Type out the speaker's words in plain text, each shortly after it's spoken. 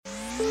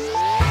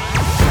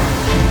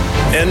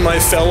and my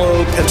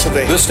fellow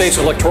Pennsylvanians. This state's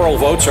electoral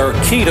votes are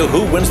key to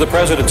who wins the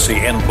presidency,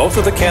 and both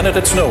of the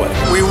candidates know it.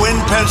 We win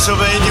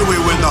Pennsylvania, we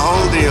win the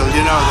whole deal.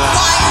 You know that.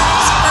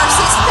 Lions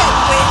versus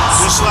Penguins.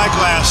 Just like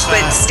last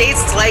time. But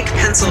states like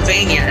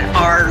Pennsylvania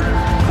are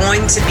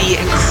going to be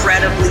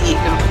incredibly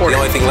important. The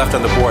only thing left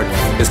on the board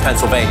is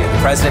Pennsylvania.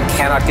 The president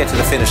cannot get to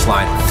the finish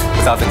line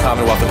without the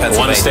Commonwealth of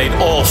Pennsylvania. One state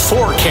all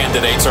four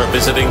candidates are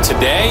visiting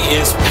today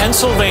is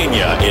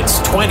Pennsylvania. Its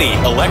 20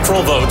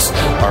 electoral votes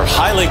are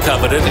highly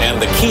coveted,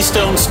 and the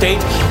Keystone State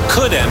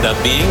could end up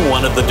being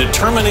one of the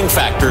determining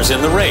factors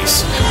in the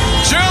race.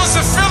 Jill's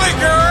a Philly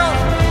girl.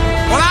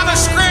 Well, I'm a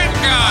Scranton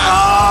guy.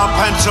 Oh,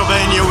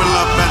 Pennsylvania, we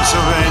love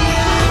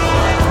Pennsylvania.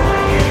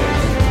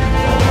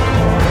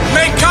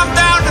 May come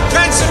down to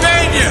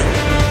Pennsylvania.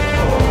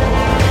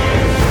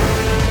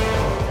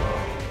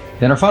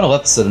 In our final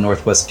episode of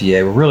Northwest PA,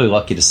 we're really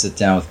lucky to sit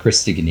down with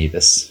Christy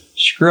Ganevas.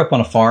 She grew up on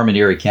a farm in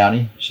Erie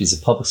County. She's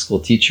a public school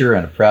teacher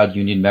and a proud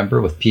union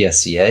member with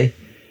PSCA,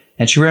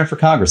 and she ran for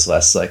Congress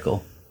last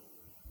cycle.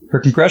 Her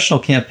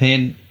congressional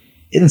campaign,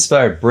 it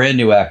inspired brand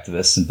new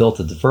activists and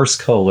built a diverse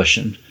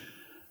coalition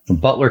from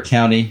Butler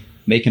County,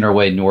 making her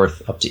way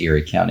north up to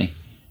Erie County.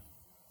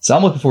 So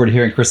I'm looking forward to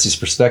hearing Christy's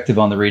perspective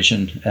on the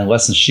region and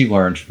lessons she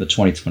learned from the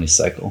 2020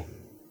 cycle.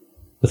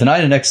 With an eye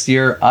to next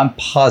year, I'm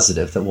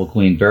positive that we'll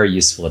glean very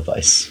useful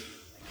advice.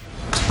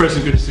 Mr.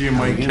 President, good to see you,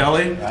 Mike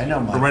Kelly. I know,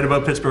 Mike. From right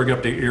above Pittsburgh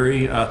up to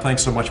Erie.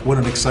 Thanks so much. What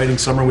an exciting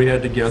summer we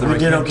had together. We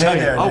did okay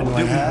there, didn't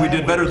we? We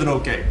did better than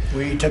okay.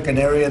 We took an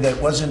area that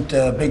wasn't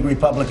a big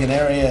Republican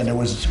area, and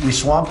we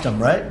swamped them,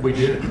 right? We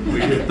did.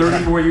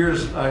 34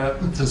 years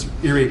since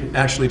Erie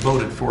actually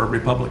voted for a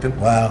Republican.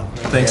 Wow.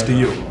 Thanks to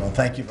you. Well,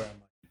 thank you very much.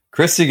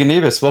 Christy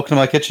Ganevas, welcome to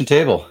my kitchen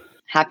table.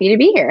 Happy to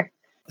be here.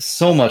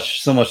 So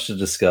much to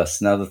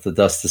discuss now that the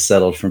dust has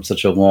settled from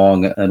such a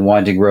long and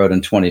winding road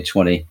in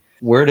 2020.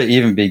 Where to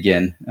even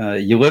begin?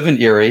 You live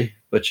in Erie,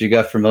 but you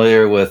got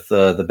familiar with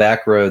the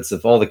back roads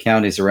of all the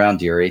counties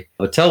around Erie.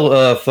 But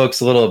tell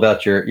folks a little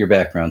about your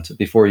background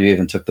before you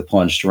even took the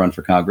plunge to run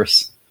for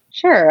Congress.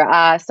 Sure.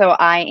 So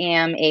I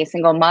am a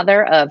single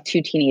mother of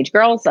two teenage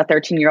girls, a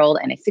 13-year-old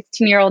and a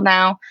 16-year-old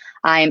now.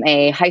 I'm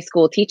a high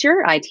school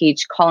teacher. I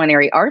teach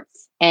culinary arts.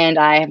 And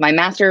I have my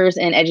master's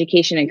in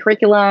education and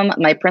curriculum,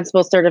 my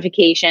principal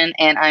certification,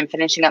 and I'm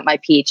finishing up my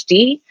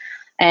PhD.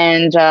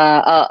 And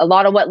a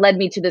lot of what led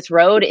me to this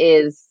road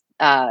is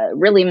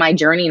really my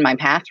journey and my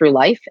path through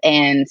life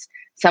and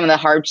some of the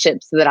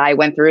hardships that I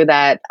went through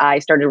that I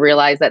started to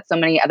realize that so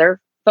many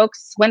other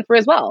folks went through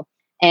as well.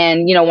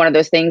 And, you know, one of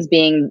those things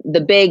being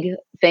the big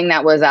thing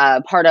that was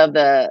part of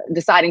the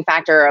deciding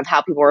factor of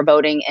how people were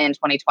voting in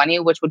 2020,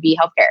 which would be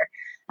healthcare.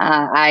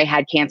 I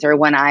had cancer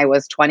when I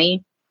was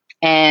 20.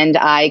 And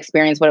I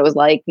experienced what it was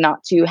like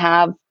not to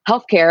have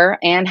healthcare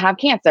and have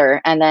cancer,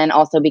 and then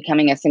also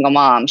becoming a single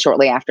mom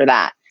shortly after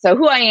that. So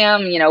who I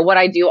am, you know, what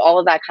I do, all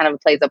of that kind of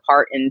plays a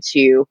part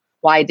into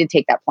why I did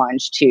take that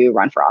plunge to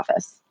run for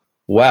office.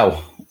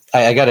 Wow.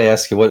 I got to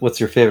ask you,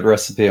 what's your favorite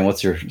recipe and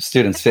what's your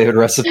students' favorite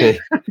recipe?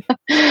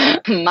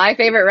 My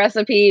favorite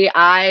recipe,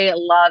 I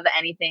love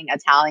anything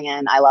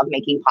Italian. I love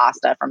making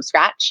pasta from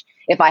scratch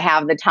if I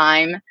have the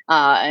time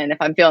and if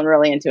I'm feeling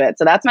really into it.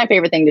 So that's my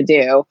favorite thing to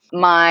do.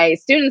 My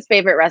students'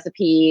 favorite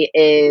recipe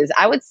is,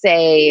 I would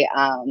say,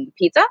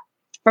 pizza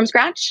from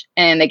scratch,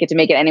 and they get to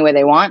make it any way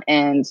they want.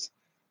 And,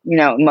 you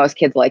know, most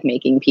kids like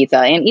making pizza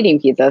and eating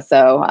pizza.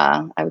 So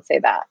I would say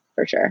that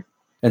for sure.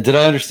 And did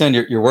I understand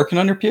you're working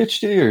on your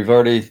PhD, or you've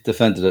already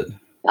defended it?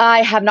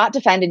 I have not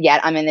defended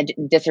yet. I'm in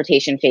the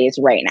dissertation phase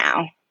right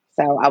now.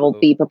 So I will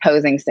be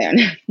proposing soon.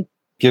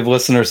 Give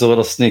listeners a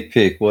little sneak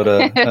peek.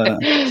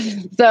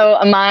 So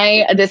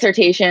my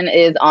dissertation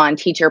is on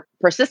teacher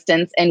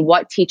persistence and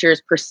what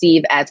teachers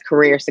perceive as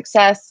career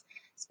success,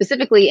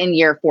 specifically in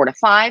year 4 to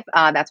 5.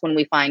 That's when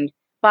we find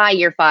by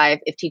year 5,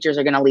 if teachers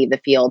are going to leave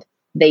the field,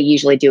 they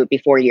usually do it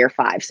before year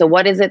 5. So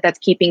what is it that's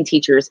keeping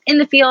teachers in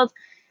the field?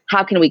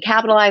 How can we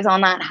capitalize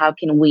on that? How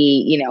can we,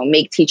 you know,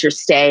 make teachers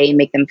stay,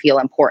 make them feel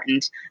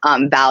important,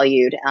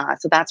 valued?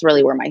 So that's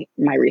really where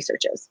my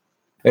research is.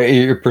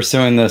 You're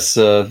pursuing this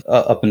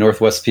up in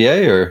Northwest PA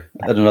or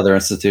at another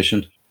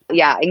institution?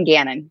 Yeah, in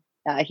Gannon.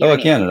 In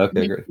Gannon.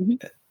 Okay, great.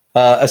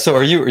 Mm-hmm. So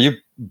are you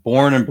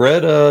born and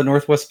bred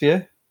Northwest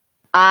PA?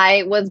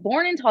 I was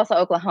born in Tulsa,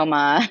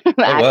 Oklahoma, actually.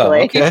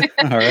 Wow. Okay.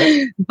 All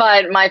right.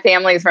 But my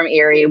family's from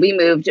Erie. We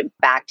moved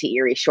back to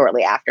Erie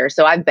shortly after.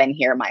 So I've been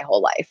here my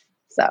whole life.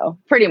 So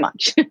pretty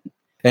much.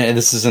 And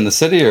this is in the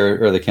city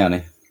or the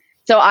county?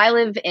 So I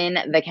live in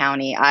the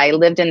county. I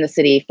lived in the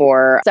city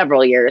for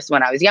several years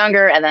when I was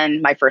younger. And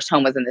then my first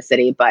home was in the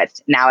city.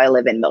 But now I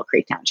live in Mill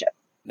Creek Township.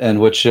 And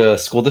which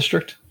school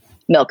district?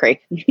 Mill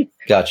Creek.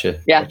 Gotcha.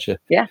 Yeah. Gotcha.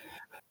 Yeah.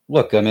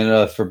 Look, I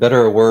mean, for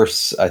better or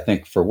worse, I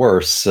think for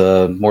worse,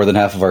 more than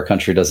half of our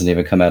country doesn't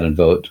even come out and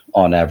vote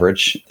on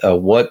average.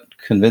 What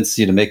convinced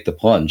you to make the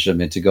plunge? I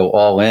mean, to go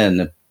all in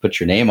and put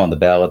your name on the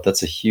ballot,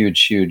 that's a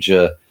huge, huge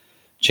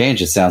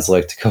change, it sounds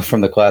like, to go from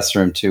the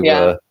classroom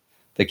to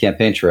the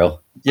campaign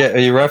trail. Yeah,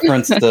 you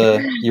referenced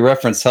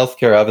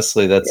healthcare.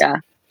 Obviously, that's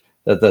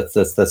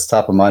that's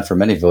top of mind for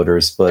many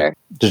voters. But Sure.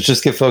 to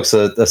just give folks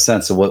a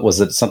sense of what was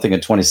it, something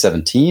in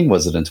 2017?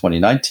 Was it in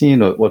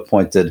 2019? At what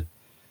point did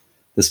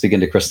this begin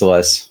to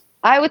crystallize?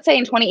 I would say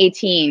in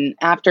 2018,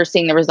 after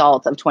seeing the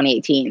results of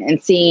 2018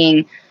 and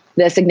seeing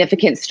the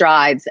significant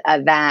strides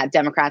that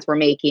Democrats were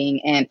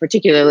making, and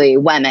particularly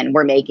women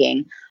were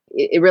making,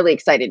 it really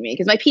excited me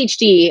because my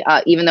PhD,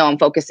 even though I'm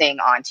focusing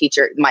on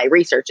my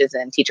research is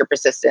in teacher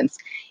persistence,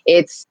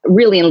 it's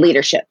really in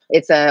leadership.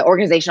 It's a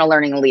organizational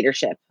learning and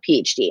leadership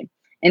PhD.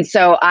 And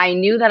so I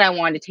knew that I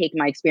wanted to take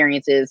my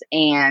experiences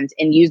and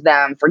use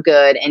them for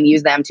good and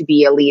use them to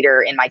be a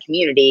leader in my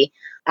community.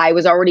 I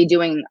was already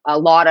doing a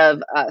lot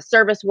of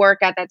service work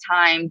at that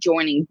time,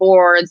 joining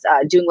boards,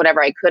 doing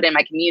whatever I could in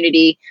my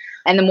community.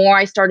 And the more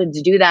I started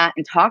to do that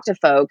and talk to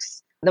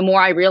folks, the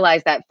more I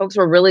realized that folks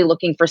were really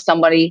looking for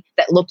somebody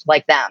that looked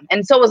like them.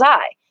 And so was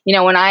I. You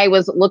know, when I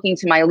was looking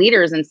to my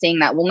leaders and seeing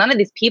that, well, none of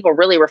these people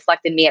really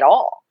reflected me at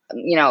all.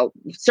 You know,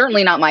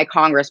 certainly not my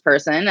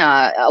congressperson.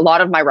 A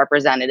lot of my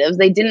representatives,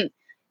 they didn't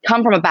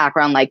come from a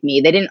background like me.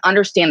 They didn't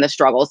understand the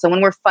struggle. So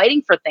when we're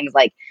fighting for things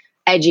like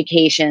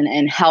education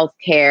and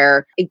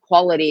healthcare,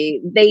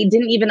 equality, they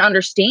didn't even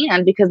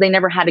understand because they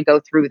never had to go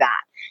through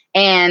that.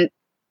 And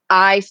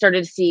I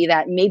started to see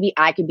that maybe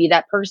I could be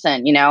that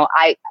person. You know,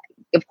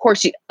 of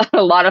course,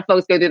 a lot of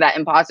folks go through that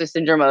imposter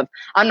syndrome of,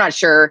 I'm not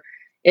sure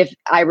if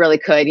I really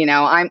could, you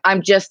know,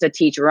 I'm just a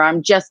teacher, or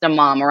I'm just a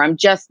mom, or I'm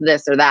just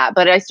this or that.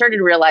 But I started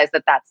to realize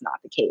that that's not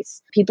the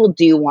case. People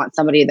do want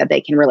somebody that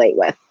they can relate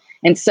with.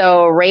 And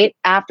so right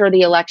after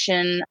the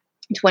election,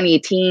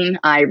 2018,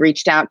 I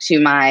reached out to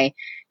my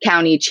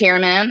county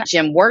chairman,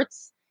 Jim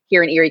Wirtz,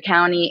 here in Erie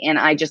County. And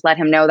I just let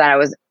him know that I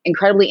was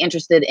incredibly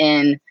interested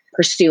in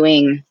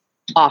pursuing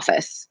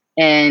office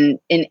and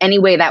in any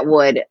way that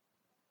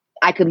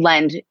I could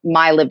lend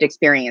my lived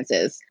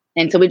experiences.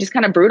 And so we just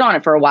kind of brewed on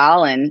it for a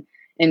while and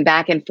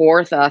back and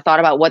forth, thought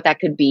about what that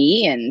could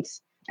be. And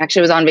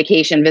actually was on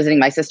vacation visiting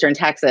my sister in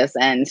Texas.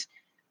 And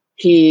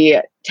he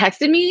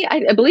texted me,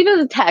 I believe it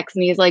was a text.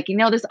 And he's like, you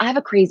know, I have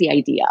a crazy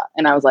idea.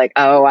 And I was like,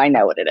 oh, I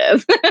know what it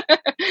is.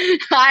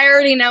 I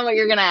already know what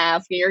you're going to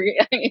ask.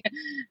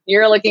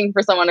 You're looking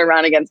for someone to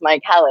run against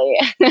Mike Kelly.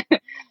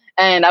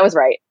 And I was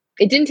right.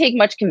 It didn't take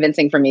much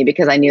convincing for me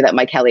because I knew that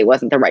Mike Kelly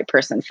wasn't the right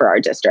person for our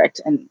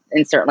district and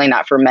certainly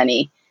not for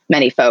many,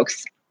 many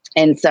folks.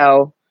 And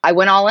so I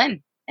went all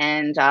in.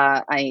 And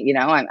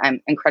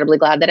I'm incredibly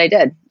glad that I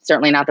did.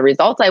 Certainly not the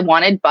results I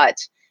wanted,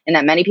 and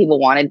that many people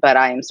wanted, but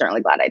I am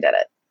certainly glad I did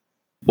it.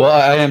 Well,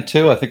 I am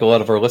too. I think a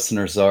lot of our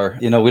listeners are.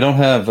 You know, we don't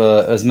have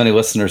as many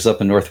listeners up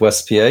in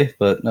Northwest PA,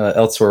 but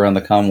elsewhere around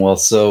the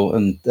Commonwealth, so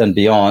and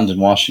beyond, in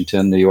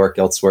Washington, New York,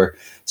 elsewhere.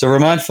 So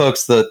remind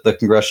folks the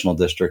congressional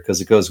district, because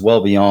it goes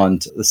well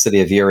beyond the city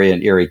of Erie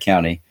and Erie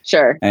County.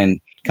 Sure. And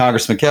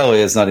Congressman Kelly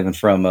is not even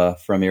from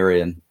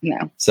Erie, and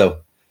no. So.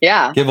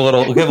 Yeah. Give a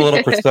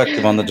little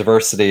perspective on the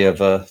diversity of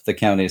the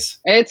counties.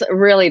 It's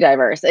really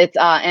diverse. It's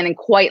and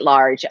quite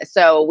large.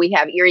 So we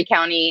have Erie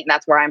County, and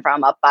that's where I'm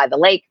from, up by the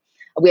lake.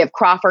 We have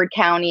Crawford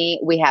County,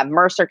 we have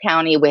Mercer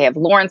County, we have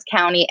Lawrence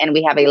County, and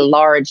we have a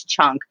large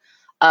chunk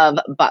of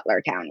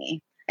Butler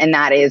County. And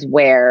that is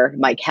where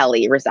Mike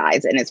Kelly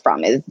resides and is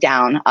from, is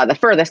down the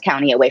furthest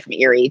county away from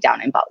Erie,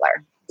 down in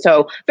Butler.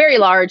 So very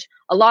large,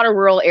 a lot of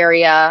rural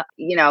area,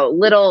 you know,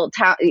 little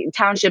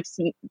townships,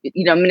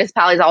 you know,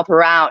 municipalities all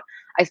throughout.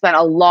 I spent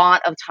a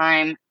lot of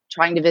time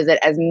trying to visit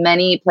as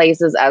many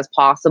places as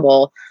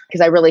possible because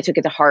I really took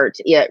it to heart,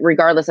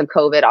 regardless of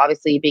COVID,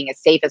 obviously being as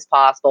safe as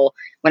possible.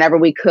 Whenever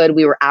we could,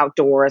 we were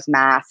outdoors,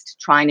 masked,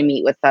 trying to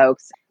meet with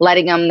folks,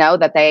 letting them know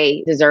that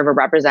they deserve a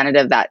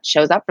representative that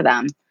shows up for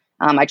them.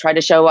 I tried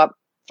to show up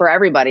for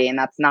everybody, and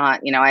that's not,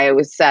 you know, I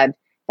always said, if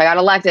I got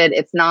elected,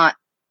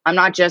 I'm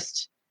not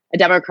just a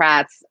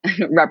Democrat's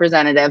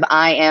representative.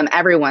 I am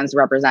everyone's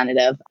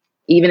representative.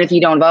 Even if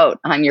you don't vote,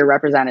 I'm your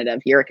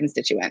representative. You're a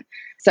constituent.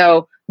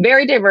 So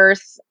very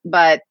diverse,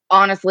 but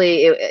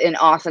honestly, an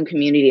awesome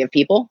community of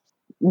people,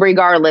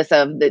 regardless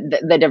of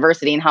the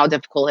diversity and how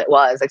difficult it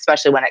was,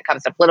 especially when it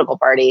comes to political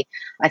party.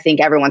 I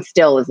think everyone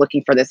still is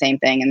looking for the same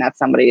thing, and that's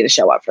somebody to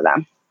show up for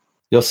them.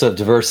 You also have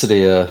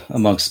diversity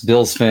amongst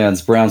Bills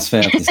fans, Browns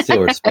fans, and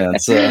Steelers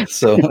fans.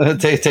 So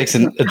it takes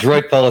an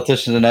adroit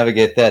politician to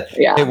navigate that.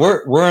 Yeah. Hey,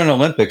 we're in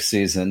Olympic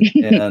season,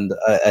 and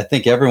I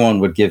think everyone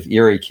would give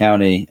Erie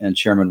County and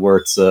Chairman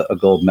Wirtz a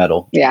gold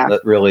medal. Yeah.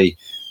 That really,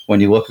 when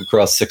you look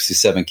across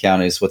 67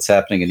 counties, what's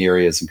happening in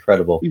Erie is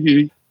incredible.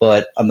 Mm-hmm.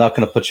 But I'm not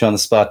going to put you on the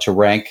spot to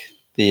rank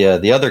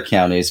the other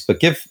counties, but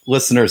give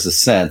listeners a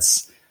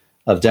sense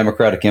of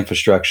democratic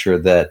infrastructure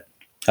that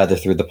either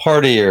through the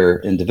party or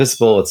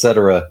indivisible, et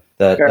cetera,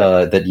 that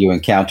Sure. That you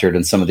encountered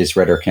in some of these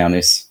redder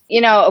counties.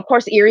 You know, of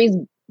course, Erie's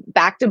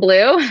back to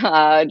blue,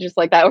 just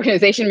like that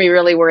organization. We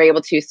really were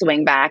able to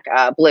swing back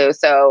blue.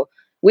 So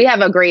we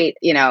have a great,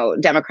 you know,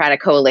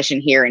 Democratic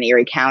coalition here in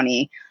Erie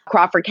County.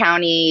 Crawford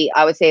County,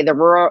 I would say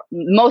the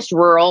most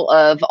rural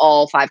of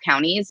all 5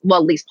 counties,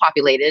 well, least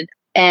populated.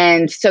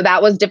 And so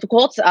that was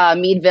difficult.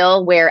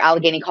 Meadville, where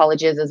Allegheny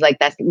College is like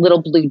that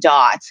little blue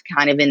dot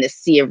kind of in the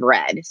sea of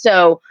red.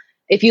 So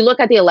if you look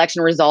at the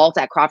election results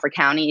at Crawford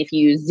County, if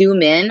you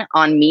zoom in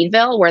on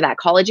Meadville, where that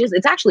college is,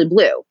 it's actually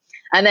blue.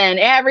 And then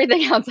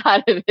everything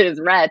outside of it is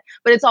red,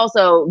 but it's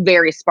also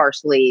very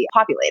sparsely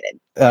populated.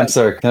 I'm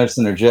sorry, can I just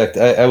interject?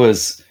 I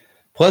was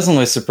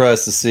pleasantly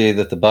surprised to see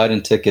that the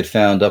Biden ticket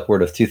found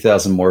upward of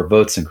 2,000 more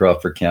votes in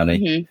Crawford County.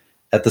 Mm-hmm.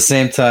 At the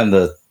same time,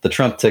 the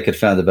Trump ticket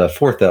found about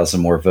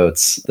 4,000 more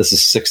votes. This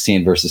is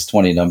 16 versus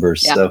 20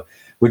 numbers. Yeah. So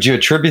would you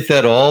attribute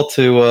that all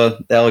to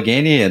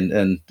Allegheny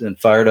and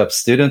fired up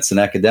students and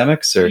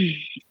academics, or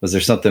was there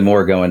something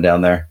more going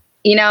down there?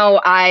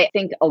 I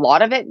think a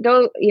lot of it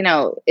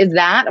is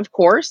that, of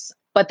course,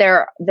 but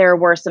there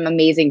were some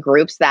amazing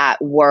groups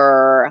that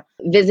were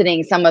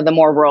visiting some of the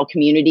more rural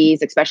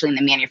communities, especially in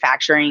the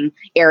manufacturing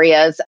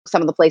areas.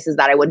 Some of the places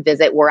that I would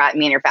visit were at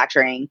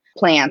manufacturing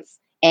plants,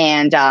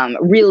 and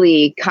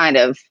really kind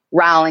of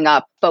riling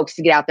up folks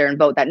to get out there and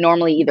vote that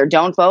normally either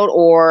don't vote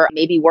or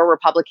maybe were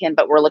Republican,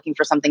 but were looking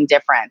for something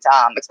different,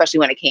 especially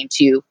when it came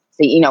to,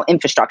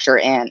 infrastructure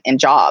and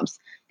jobs.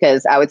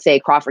 Because I would say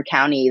Crawford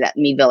County, that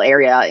Meadville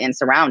area and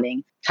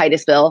surrounding,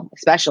 Titusville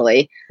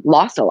especially,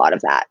 lost a lot of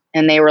that.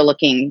 And they were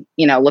looking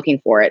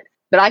for it.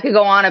 But I could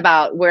go on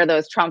about where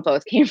those Trump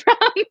votes came from.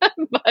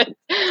 But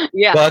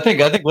yeah. Well, I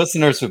think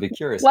listeners would be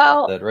curious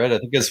about that, right? I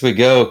think as we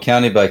go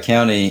county by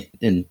county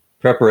in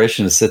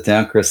preparation to sit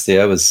down, Christy,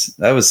 I was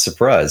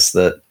surprised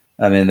that,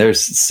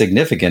 there's a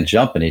significant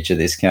jump in each of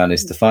these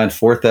counties to find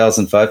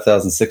 4,000,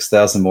 5,000,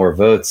 6,000 more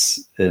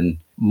votes in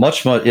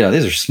much,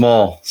 these are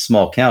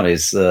small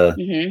counties.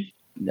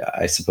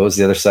 I suppose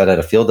the other side had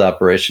a field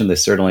operation. They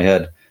certainly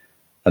had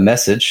a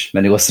message.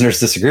 Many listeners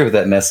disagree with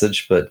that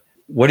message, but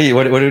what do you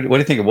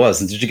think it was?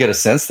 And did you get a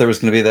sense there was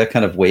going to be that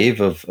kind of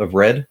wave of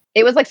red?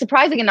 It was like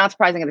surprising and not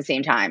surprising at the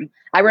same time.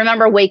 I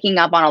remember waking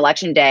up on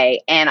election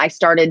day and I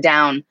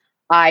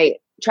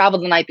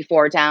traveled the night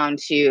before down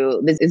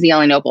to the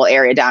Zeleenople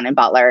area down in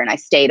Butler, and I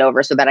stayed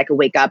over so that I could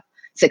wake up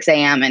 6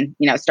 a.m. and,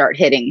 start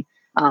hitting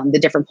the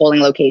different polling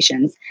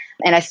locations.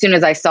 And as soon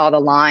as I saw the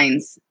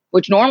lines,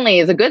 which normally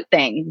is a good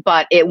thing,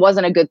 but it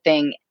wasn't a good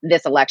thing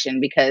this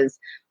election because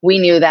we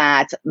knew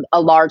that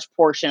a large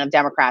portion of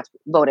Democrats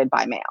voted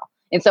by mail.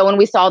 And so when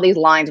we saw these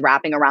lines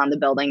wrapping around the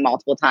building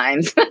multiple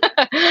times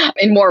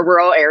in more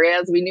rural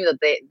areas, we knew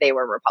that they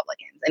were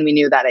Republicans, and we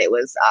knew that it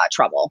was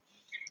trouble.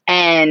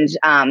 And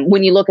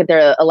when you look at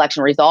their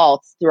election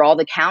results through all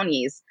the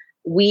counties,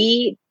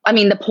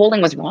 the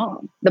polling was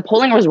wrong. The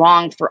polling was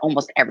wrong for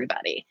almost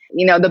everybody.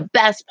 The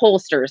best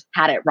pollsters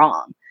had it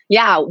wrong.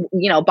 Yeah,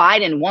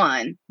 Biden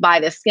won by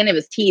the skin of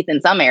his teeth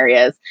in some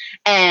areas.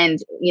 And,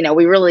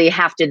 we really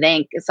have to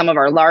thank some of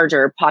our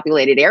larger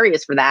populated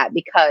areas for that,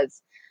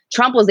 because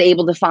Trump was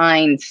able to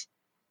find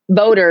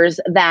voters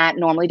that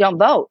normally don't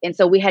vote. And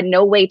so we had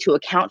no way to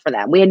account for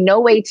them. We had no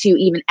way to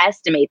even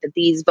estimate that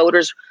these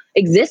voters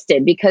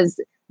existed, because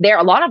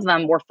a lot of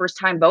them were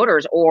first-time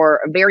voters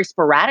or very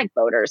sporadic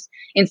voters.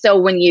 And so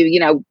when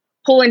you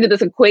pull into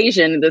this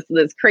equation,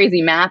 this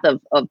crazy math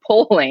of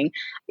polling,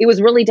 it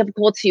was really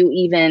difficult to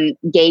even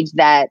gauge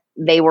that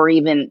they were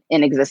even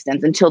in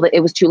existence until it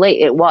was too late.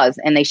 It was,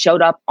 and they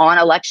showed up on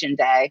election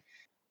day.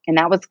 And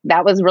that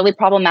was really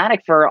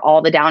problematic for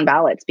all the down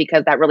ballots,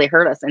 because that really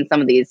hurt us in some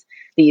of these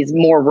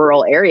more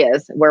rural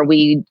areas where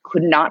we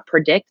could not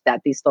predict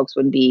that these folks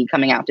would be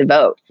coming out to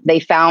vote. They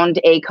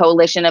found a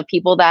coalition of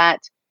people that,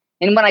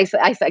 and when I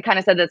kind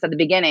of said this at the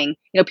beginning,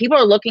 people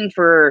are looking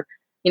for,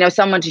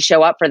 someone to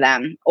show up for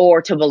them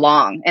or to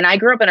belong. And I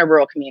grew up in a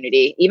rural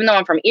community. Even though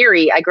I'm from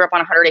Erie, I grew up on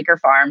a 100-acre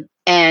farm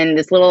and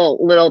this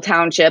little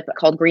township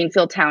called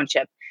Greenfield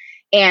Township.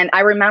 And I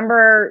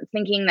remember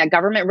thinking that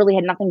government really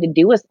had nothing to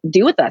do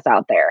with us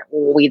out there.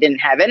 We didn't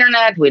have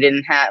internet. We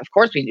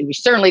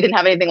certainly didn't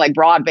have anything like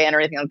broadband or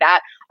anything like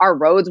that. Our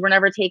roads were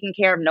never taken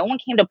care of. No one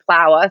came to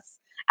plow us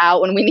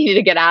out when we needed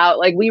to get out.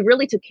 Like, we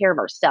really took care of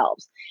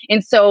ourselves.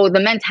 And so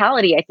the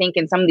mentality, I think,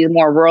 in some of these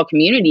more rural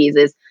communities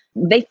is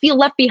they feel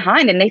left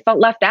behind and they felt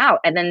left out.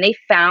 And then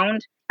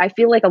I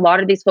feel like a lot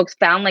of these folks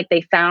found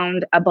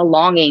a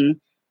belonging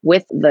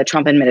with the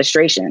Trump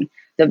administration.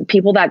 The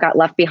people that got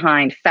left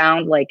behind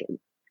found like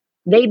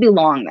they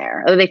belong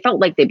there, or they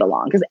felt like they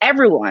belong, because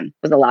everyone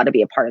was allowed to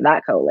be a part of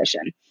that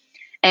coalition.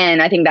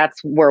 And I think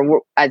that's where,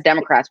 as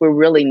Democrats, we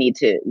really need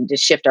to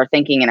shift our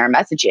thinking and our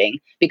messaging,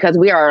 because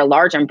we are a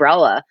large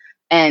umbrella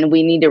and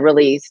we need to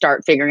really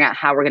start figuring out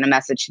how we're going to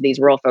message to these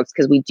rural folks,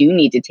 because we do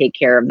need to take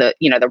care of the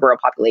rural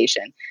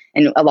population.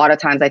 And a lot of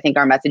times I think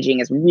our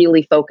messaging is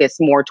really focused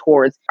more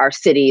towards our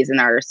cities and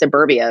our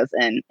suburbias,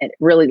 and it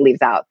really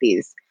leaves out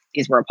these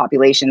rural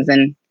populations.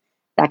 And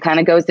that kind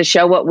of goes to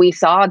show what we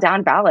saw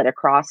down ballot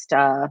across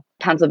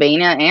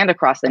Pennsylvania and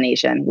across the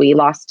nation. We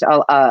lost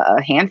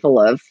a handful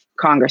of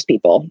Congress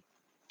people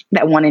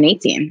that won in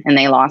 2018, and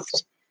they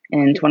lost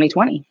in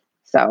 2020.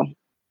 So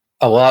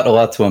a lot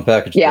to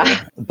unpackage. Yeah.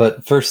 There.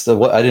 But first,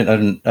 I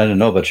didn't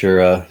know about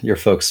your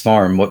folks'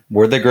 farm. What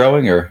were they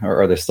growing, or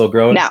are they still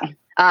growing? No,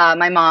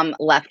 my mom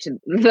left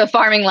the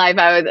farming life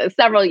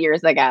several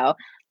years ago,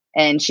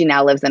 and she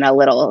now lives in a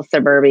little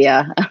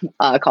suburbia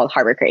called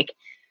Harbor Creek.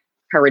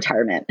 Her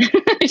retirement.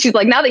 She's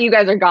like, now that you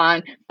guys are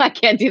gone, I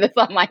can't do this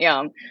on my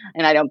own,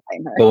 and I don't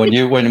blame her. But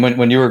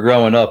when you were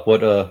growing up,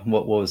 what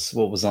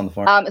was on the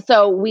farm?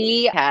 So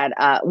we had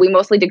we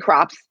mostly did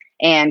crops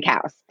and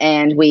cows,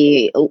 and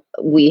we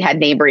had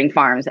neighboring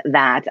farms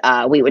that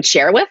we would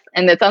share with,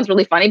 and that sounds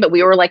really funny, but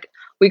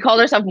we called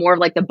ourselves more of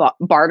like the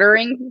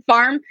bartering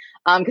farm,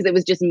 because it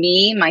was just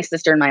me, my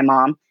sister, and my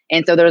mom.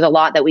 And so there was a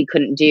lot that we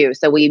couldn't do.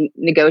 So we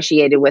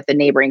negotiated with the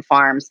neighboring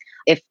farms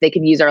if they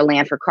could use our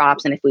land for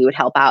crops, and if we would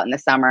help out in the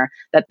summer,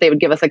 that they would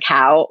give us a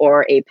cow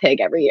or a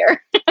pig every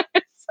year.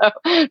 So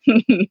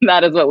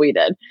that is what we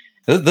did.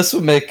 This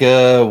would make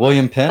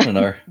William Penn and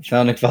our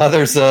founding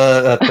fathers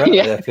proud.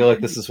 Yeah. I feel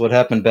like this is what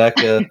happened back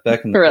in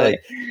the really? day.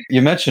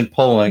 You mentioned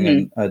polling,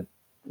 and I'd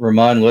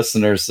remind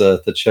listeners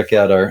to check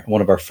out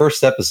one of our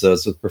first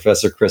episodes with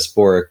Professor Chris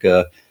Borick,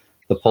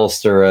 the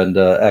pollster and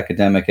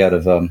academic out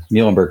of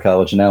Muhlenberg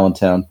College in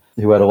Allentown,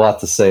 who had a lot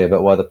to say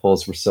about why the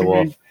polls were so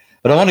off.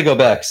 But I want to go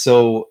back.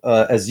 So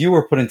as you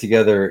were putting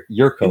together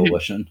your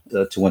coalition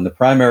to win the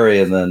primary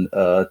and then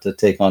to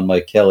take on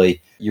Mike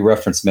Kelly, you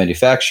referenced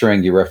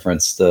manufacturing, you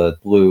referenced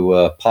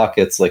blue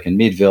pockets like in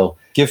Meadville.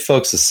 Give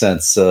folks a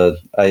sense.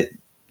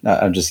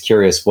 I'm just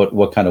curious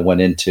what kind of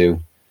went into.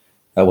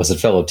 Was it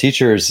fellow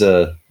teachers?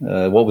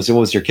 What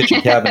was your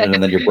kitchen cabinet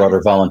and then your broader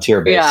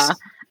volunteer base? Yeah.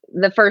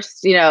 The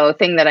first,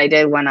 thing that I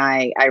did when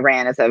I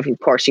ran is, of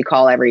course, you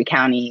call every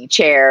county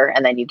chair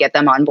and then you get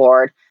them on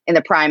board. In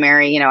the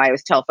primary, I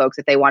always tell folks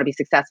if they want to be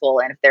successful,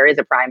 and if there is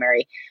a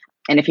primary,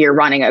 and if you're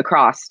running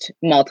across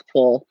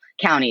multiple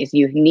counties,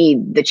 you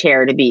need the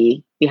chair to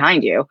be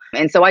behind you.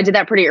 And so I did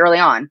that pretty early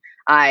on.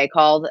 I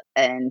called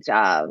and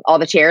all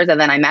the chairs, and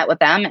then I met with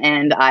them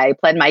and I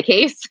pled my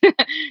case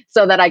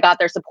so that I got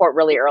their support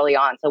really early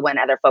on. So when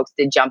other folks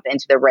did jump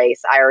into the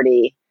race, I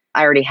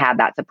already had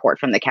that support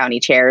from the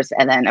county chairs.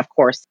 And then, of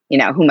course,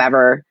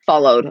 whomever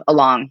followed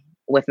along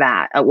with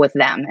that, with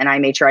them. And I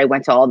made sure I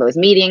went to all those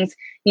meetings.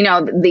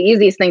 The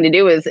easiest thing to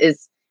do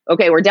is,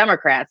 okay, we're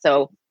Democrats,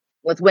 so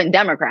let's win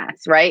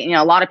Democrats, right?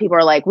 A lot of people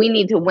are like, we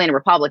need to win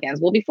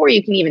Republicans. Well, before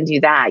you can even do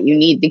that, you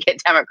need to get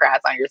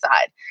Democrats on your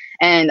side.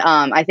 And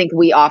I think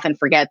we often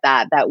forget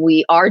that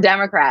we are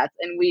Democrats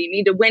and we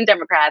need to win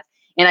Democrats.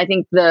 And I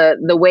think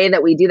the way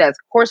that we do that is,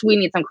 of course, we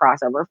need some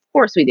crossover. Of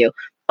course we do.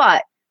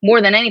 But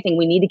more than anything,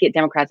 we need to get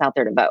Democrats out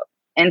there to vote.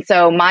 And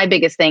so my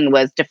biggest thing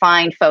was to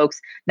find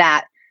folks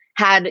that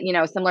had,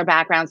 similar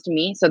backgrounds to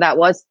me. So that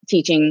was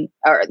teaching,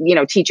 or,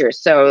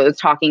 teachers. So it was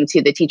talking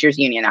to the teachers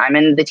union. I'm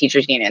in the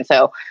teachers union.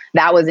 So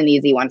that was an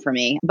easy one for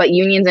me. But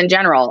unions in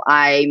general,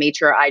 I made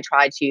sure I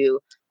tried to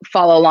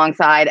follow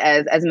alongside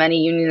as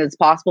many unions as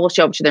possible,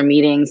 show up to their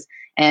meetings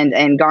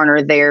and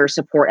garner their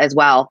support as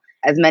well.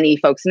 As many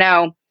folks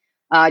know,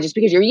 just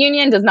because you're a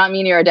union does not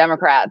mean you're a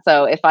Democrat.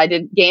 So if I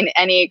did gain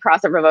any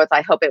crossover votes,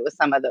 I hope it was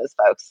some of those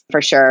folks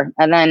for sure.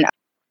 And then,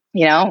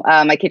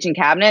 my kitchen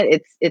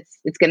cabinet,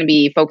 it's going to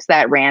be folks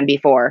that ran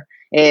before.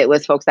 It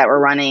was folks that were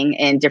running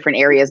in different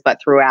areas, but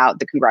throughout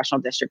the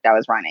congressional district I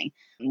was running.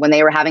 When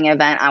they were having an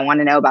event, I want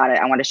to know about it.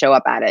 I want to show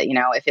up at it.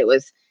 If it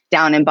was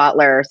down in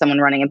Butler, someone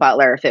running in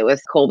Butler, if it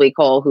was Colby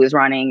Cole, who was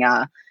running,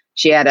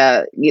 she had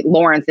a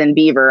Lawrence and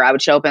Beaver, I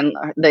would show up in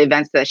the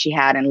events that she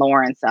had in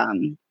Lawrence,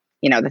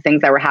 the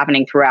things that were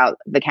happening throughout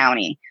the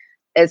county.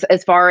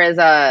 As far as,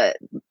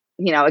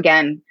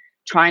 again,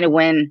 trying to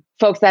win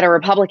folks that are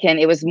Republican,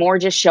 it was more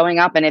just showing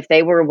up. And if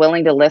they were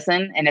willing to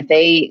listen, and if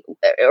they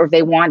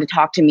wanted to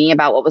talk to me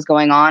about what was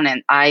going on,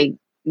 and I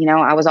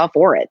was all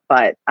for it.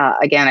 But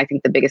again, I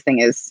think the biggest thing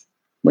is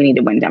we need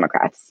to win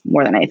Democrats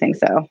more than anything.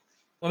 So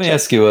let me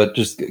ask you,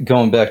 just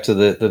going back to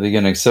the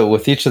beginning. So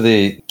with each of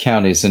the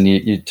counties, and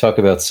you talk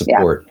about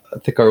support, I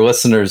think our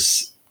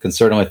listeners can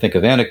certainly think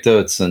of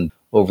anecdotes, and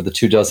over the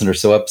 24 or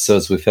so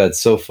episodes we've had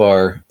so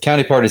far,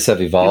 county parties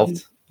have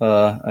evolved,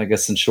 I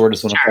guess in short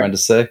is what I'm trying to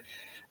say.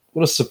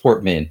 What does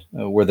support mean?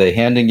 Were they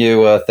handing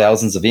you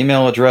thousands of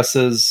email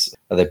addresses?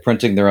 Are they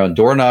printing their own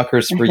door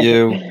knockers for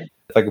you?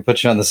 If I could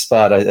put you on the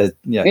spot, I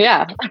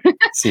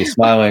see you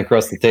smiling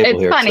across the table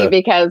here. It's funny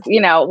because,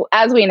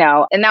 as we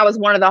know, and that was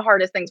one of the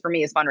hardest things for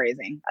me is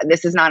fundraising.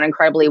 This is not an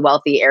incredibly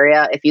wealthy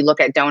area. If you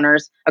look at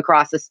donors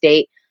across the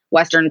state,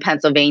 Western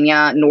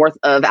Pennsylvania, north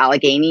of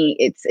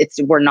Allegheny,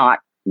 we're not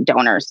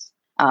donors.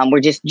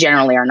 We just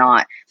generally are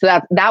not. So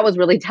that was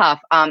really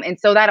tough. And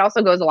so that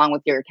also goes along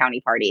with your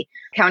county party.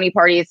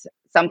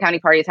 Some county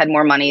parties had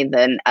more money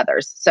than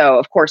others. So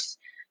of course,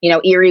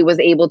 Erie was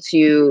able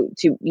to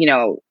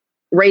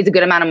raise a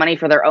good amount of money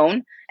for their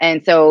own.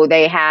 And so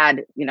they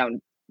had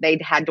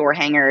door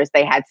hangers,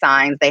 they had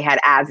signs, they had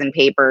ads in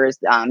papers,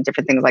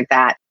 different things like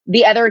that.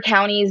 The other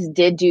counties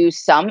did do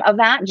some of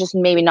that, just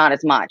maybe not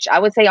as much. I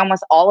would say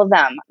almost all of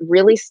them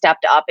really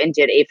stepped up and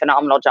did a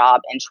phenomenal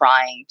job in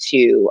trying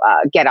to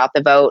get out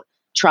the vote,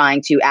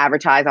 trying to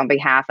advertise on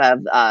behalf of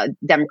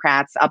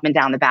Democrats up and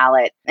down the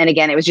ballot. And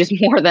again, it was just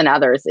more than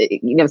others.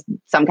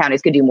 Some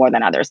counties could do more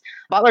than others.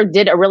 Butler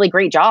did a really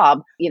great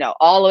job,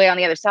 all the way on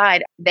the other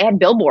side. They had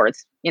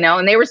billboards,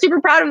 and they were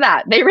super proud of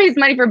that. They raised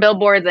money for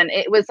billboards, and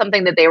it was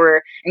something that they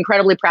were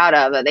incredibly proud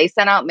of. They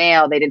sent out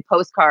mail, they did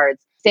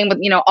postcards. Same with,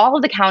 all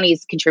of the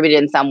counties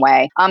contributed in some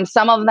way.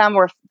 Some of them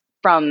were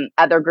from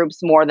other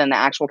groups more than the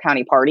actual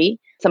county party.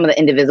 Some of the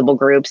indivisible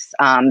groups.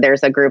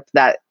 There's a group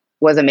that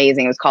was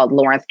amazing. It was called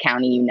Lawrence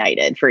County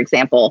United, for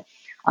example.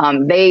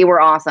 They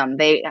were awesome.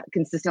 They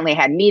consistently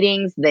had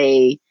meetings.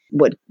 They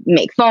would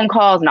make phone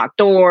calls, knock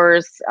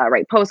doors,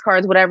 write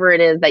postcards, whatever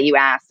it is that you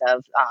asked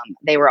of.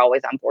 They were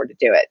always on board to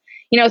do it.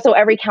 So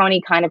every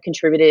county kind of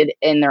contributed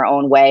in their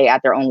own way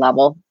at their own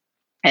level.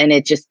 And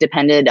it just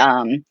depended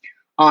on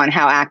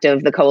how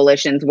active the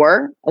coalitions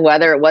were,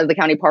 whether it was the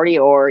county party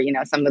or,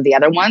 some of the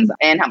other ones,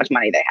 and how much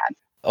money they had.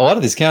 A lot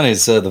of these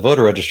counties, the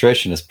voter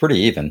registration is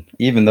pretty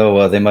even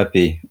though they might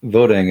be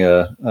voting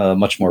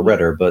much more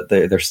redder, but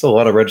there's still a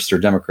lot of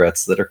registered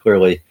Democrats that are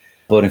clearly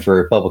voting for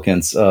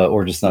Republicans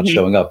or just not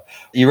showing up.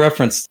 You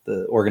referenced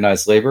the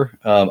organized labor.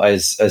 I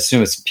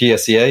assume it's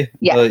PSEA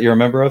that you're a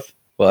member of?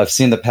 Well, I've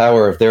seen the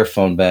power of their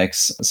phone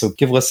banks. So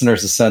give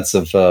listeners a sense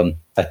of,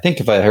 I think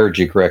if I heard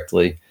you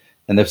correctly,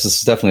 and this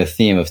is definitely a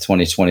theme of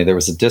 2020, there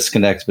was a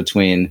disconnect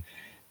between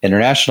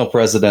international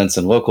presidents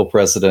and local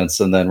presidents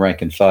and then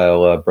rank and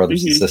file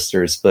brothers and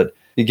sisters. But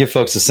you give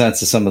folks a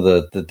sense of some of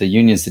the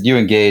unions that you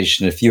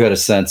engaged, and if you had a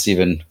sense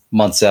even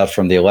months out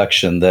from the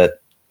election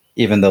that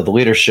even though the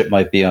leadership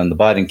might be on the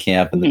Biden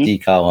camp and the D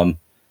column,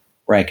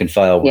 rank and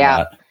file were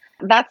not.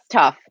 That's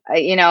tough.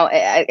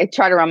 I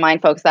try to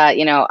remind folks that,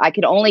 I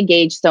could only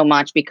gauge so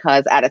much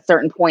because at a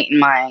certain point in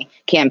my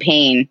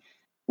campaign,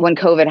 when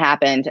COVID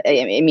happened,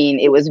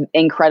 it was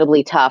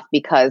incredibly tough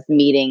because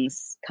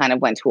meetings kind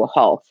of went to a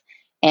halt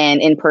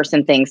and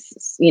in-person things,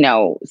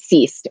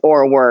 ceased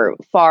or were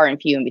far and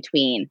few in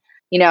between.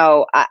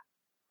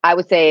 I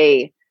would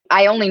say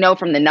I only know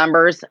from the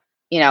numbers,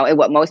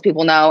 what most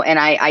people know. And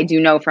I do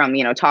know from,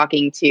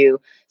 talking to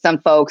some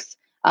folks,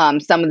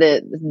 some of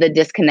the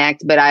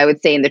disconnect, but I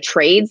would say in the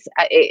trades,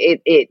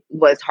 it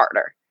was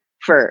harder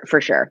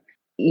for sure.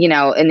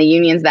 In the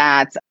unions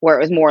where it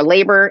was more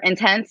labor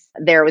intense,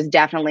 there was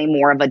definitely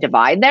more of a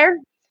divide there.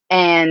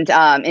 And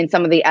in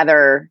some of the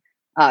other,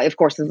 of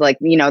course, is like,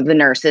 the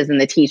nurses and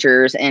the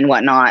teachers and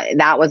whatnot,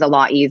 that was a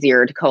lot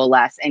easier to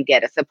coalesce and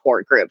get a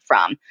support group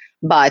from.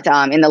 But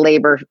in the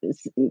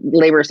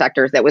labor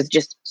sectors, that was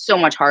just so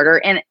much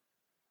harder. And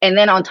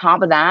then on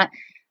top of that,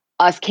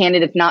 us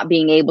candidates not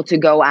being able to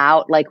go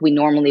out like we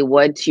normally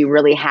would to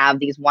really have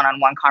these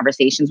one-on-one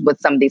conversations with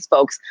some of these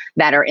folks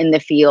that are in the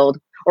field,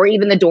 or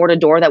even the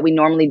door-to-door that we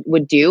normally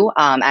would do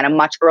at a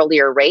much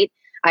earlier rate.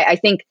 I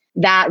think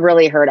that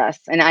really hurt us.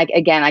 And I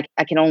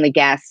can only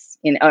guess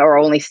or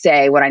only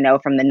say what I know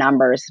from the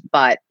numbers,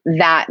 but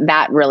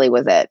that really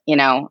was it,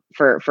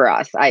 for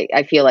us.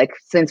 I feel like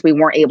since we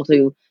weren't able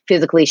to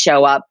physically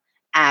show up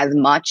as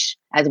much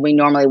as we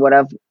normally would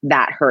have,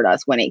 that hurt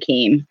us when it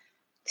came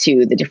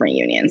to the different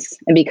unions.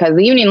 And because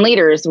the union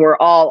leaders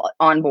were all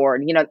on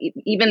board,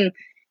 even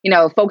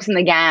folks in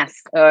the gas,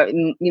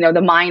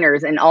 the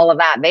miners and all of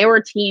that, they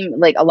were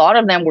a lot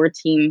of them were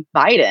team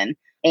Biden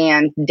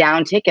and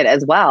down ticket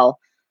as well,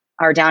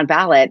 or down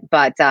ballot,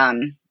 but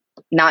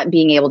not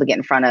being able to get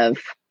in front of,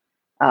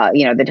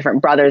 the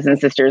different brothers and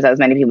sisters, as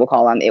many people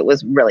call them, it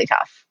was really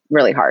tough,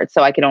 really hard.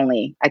 So I could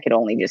only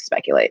just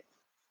speculate.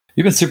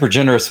 You've been super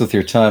generous with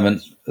your time.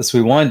 And as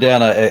we wind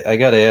down, I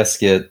got to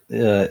ask you,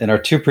 in our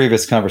two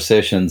previous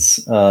conversations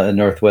in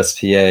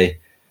Northwest PA,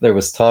 there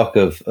was talk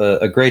of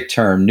a great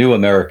term, new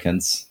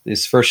Americans,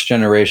 these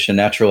first-generation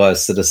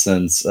naturalized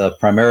citizens,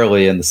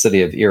 primarily in the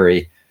city of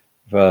Erie,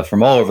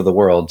 from all over the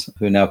world,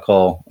 who now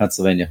call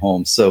Pennsylvania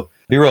home. So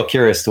be real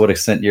curious to what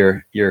extent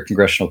your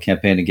congressional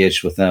campaign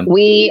engaged with them.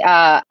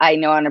 I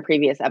know on a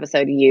previous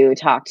episode, you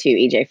talked to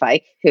EJ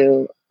Fike,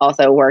 who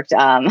also worked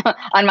on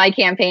my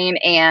campaign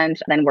and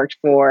then worked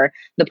for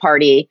the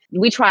party.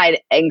 We tried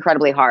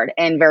incredibly hard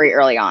and very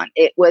early on.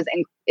 It was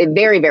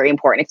very, very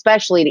important,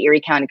 especially to Erie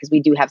County, because we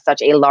do have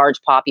such a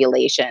large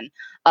population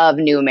of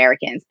new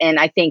Americans. And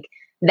I think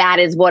that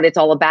is what it's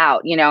all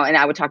about, and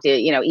I would talk to,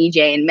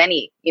 EJ and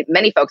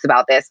many folks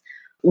about this.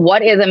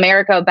 What is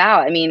America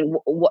about?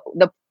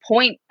 The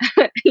point,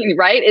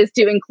 right, is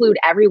to include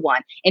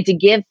everyone and to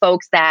give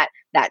folks that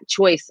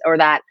choice or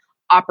that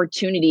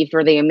opportunity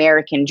for the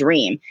American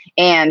dream.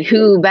 And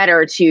who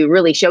better to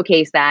really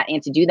showcase that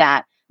and to do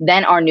that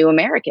than our new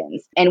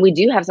Americans? And we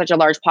do have such a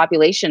large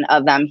population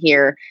of them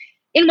here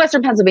in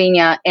Western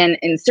Pennsylvania and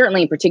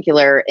certainly in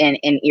particular in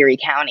Erie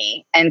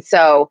County. And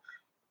so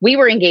we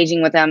were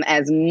engaging with them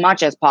as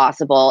much as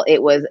possible.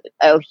 It was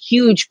a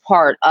huge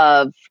part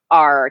of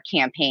our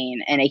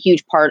campaign and a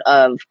huge part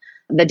of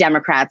the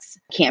Democrats'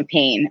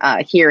 campaign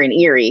here in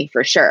Erie,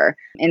 for sure.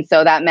 And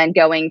so that meant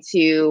going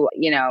to,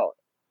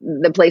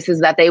 the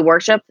places that they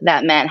worship.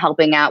 That meant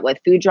helping out with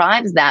food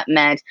drives. That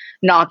meant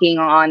knocking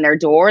on their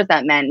doors.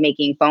 That meant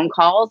making phone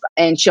calls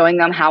and showing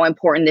them how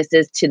important this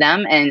is to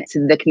them and to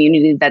the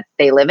community that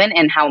they live in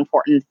and how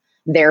important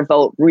their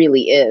vote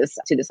really is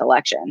to this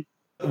election.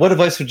 What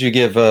advice would you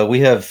give? We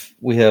have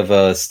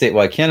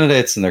statewide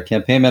candidates and their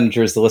campaign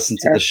managers that listen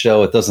to the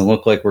show. It doesn't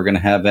look like we're going to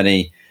have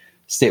any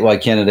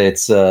statewide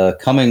candidates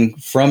coming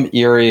from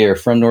Erie or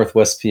from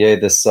Northwest PA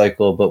this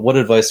cycle, but what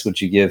advice would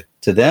you give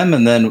to them?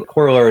 And then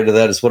corollary to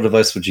that is, what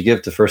advice would you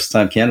give to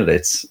first-time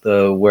candidates,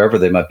 wherever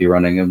they might be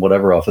running and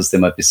whatever office they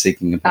might be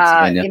seeking in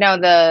Pennsylvania?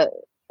 The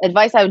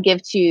advice I would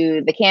give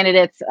to the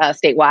candidates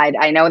statewide,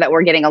 I know that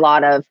we're getting a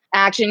lot of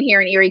action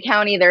here in Erie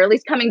County. They're at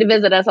least coming to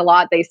visit us a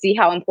lot. They see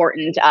how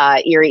important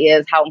Erie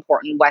is, how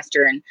important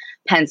Western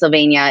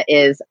Pennsylvania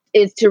is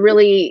to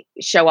really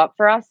show up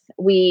for us.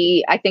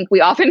 I think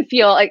we often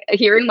feel like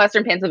here in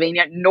Western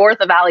Pennsylvania, north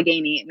of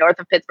Allegheny, north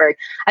of Pittsburgh,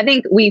 I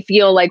think we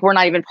feel like we're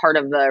not even part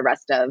of the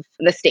rest of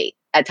the state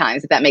at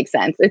times, if that makes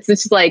sense. It's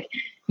just like,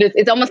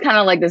 it's almost kind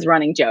of like this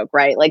running joke,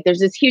 right? Like there's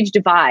this huge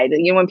divide.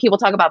 When people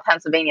talk about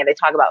Pennsylvania, they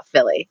talk about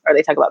Philly or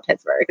they talk about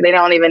Pittsburgh. They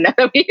don't even know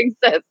that we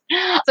exist.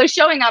 So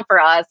showing up for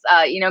us,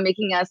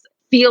 making us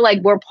feel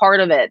like we're part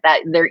of it,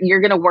 that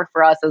you're going to work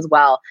for us as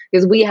well,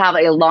 because we have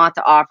a lot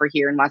to offer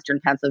here in Western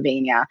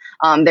Pennsylvania.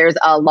 There's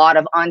a lot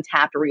of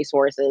untapped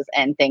resources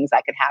and things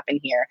that could happen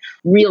here.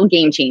 Real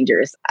game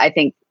changers, I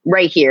think,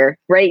 right here,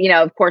 right?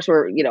 Of course,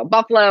 we're,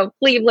 Buffalo,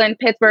 Cleveland,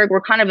 Pittsburgh,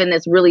 we're kind of in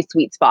this really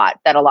sweet spot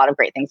that a lot of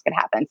great things could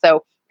happen.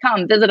 So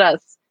come visit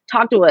us,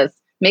 talk to us,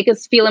 make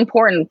us feel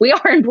important. We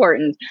are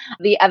important.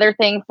 The other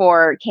thing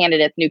for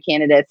new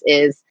candidates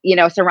is,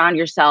 surround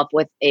yourself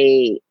with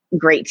a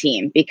great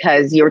team,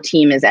 because your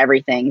team is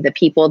everything. The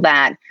people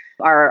that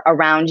are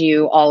around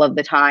you all of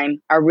the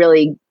time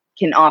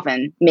can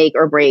often make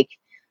or break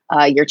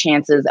your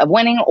chances of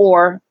winning,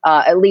 or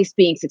at least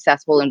being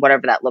successful in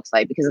whatever that looks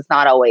like, because it's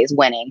not always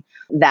winning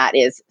that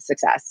is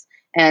success.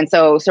 And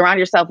so surround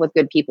yourself with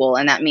good people.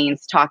 And that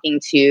means talking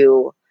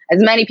to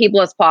as many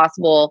people as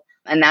possible.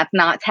 And that's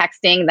not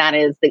texting. That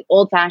is the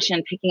old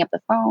fashioned picking up the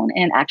phone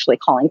and actually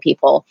calling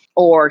people,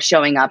 or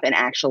showing up and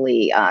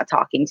actually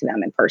talking to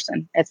them in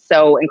person. It's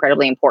so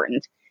incredibly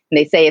important. And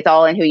they say it's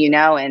all in who you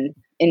know. And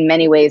in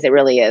many ways, it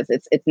really is.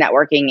 It's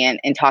networking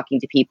and talking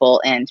to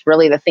people. And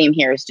really the theme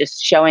here is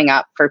just showing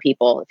up for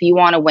people. If you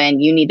want to win,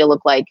 you need to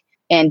look like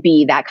and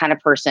be that kind of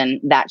person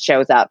that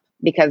shows up,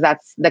 because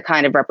that's the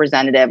kind of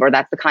representative, or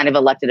that's the kind of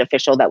elected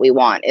official that we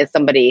want, is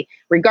somebody,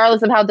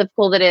 regardless of how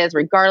difficult it is,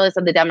 regardless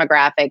of the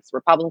demographics,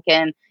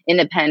 Republican,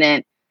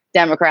 Independent,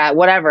 Democrat,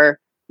 whatever,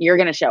 you're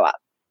going to show up.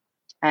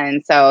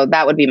 And so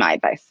that would be my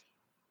advice.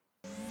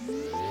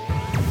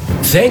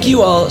 Thank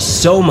you all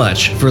so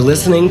much for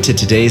listening to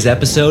today's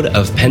episode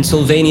of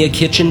Pennsylvania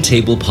Kitchen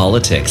Table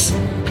Politics.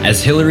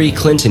 As Hillary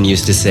Clinton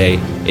used to say,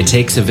 it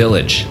takes a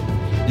village.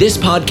 This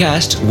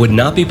podcast would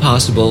not be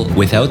possible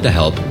without the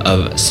help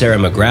of Sarah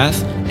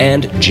McGrath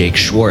and Jake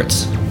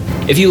Schwartz.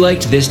 If you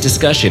liked this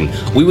discussion,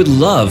 we would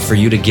love for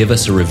you to give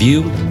us a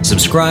review,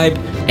 subscribe,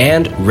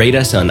 and rate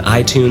us on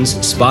iTunes,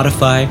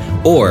 Spotify,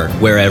 or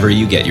wherever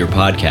you get your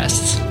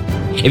podcasts.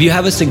 If you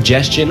have a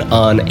suggestion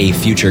on a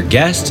future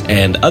guest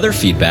and other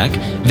feedback,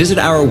 visit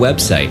our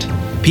website,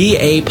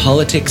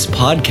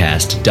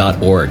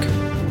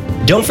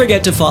 papoliticspodcast.org. Don't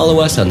forget to follow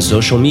us on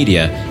social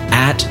media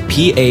at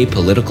PA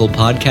Political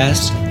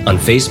Podcast on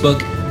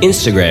Facebook,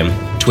 Instagram,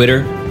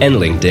 Twitter, and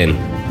LinkedIn.